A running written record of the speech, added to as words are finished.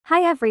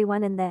Hi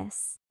everyone, in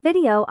this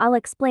video I'll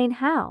explain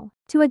how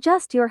to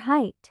adjust your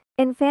height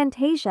in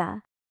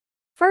Fantasia.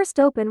 First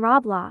open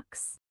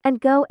Roblox and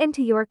go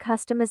into your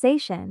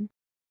customization.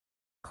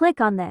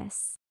 Click on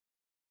this.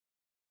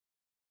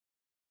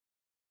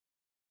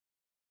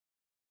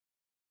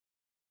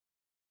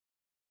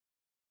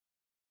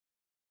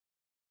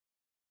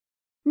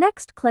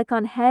 Next click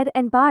on head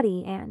and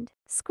body and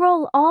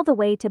scroll all the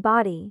way to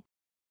body.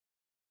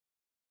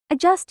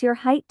 Adjust your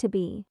height to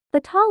be the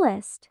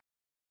tallest.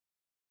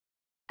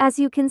 As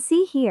you can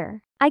see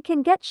here, I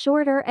can get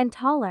shorter and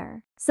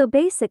taller, so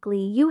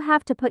basically you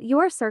have to put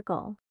your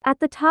circle at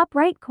the top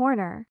right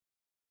corner.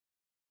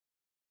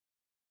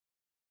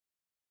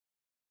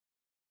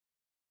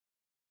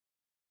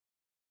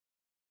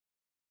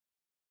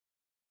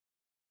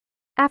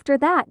 After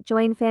that,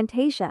 join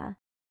Fantasia.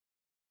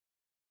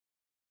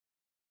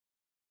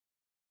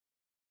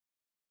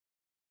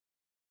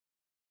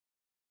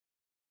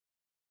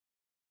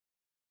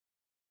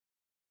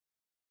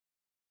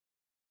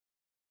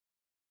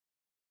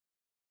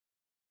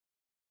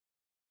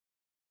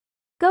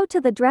 Go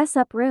to the dress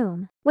up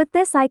room with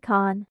this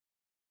icon.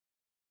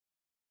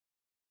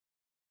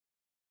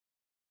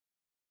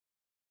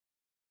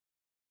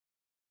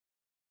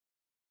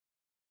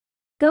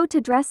 Go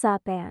to dress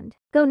up and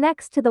go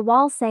next to the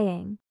wall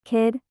saying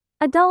kid,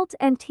 adult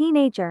and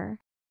teenager.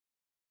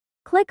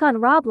 Click on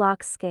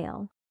Roblox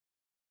scale.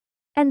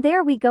 And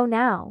there we go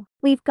now,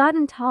 we've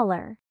gotten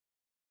taller.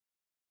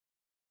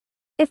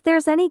 If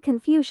there's any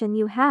confusion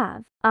you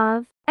have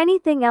of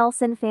anything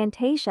else in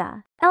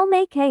Fantasia,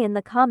 make in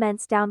the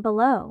comments down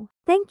below.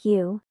 Thank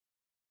you.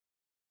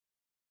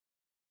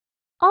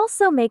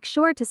 Also make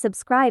sure to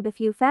subscribe if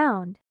you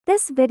found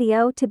this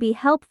video to be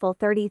helpful.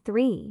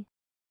 33.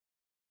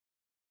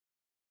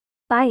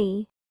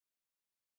 Bye.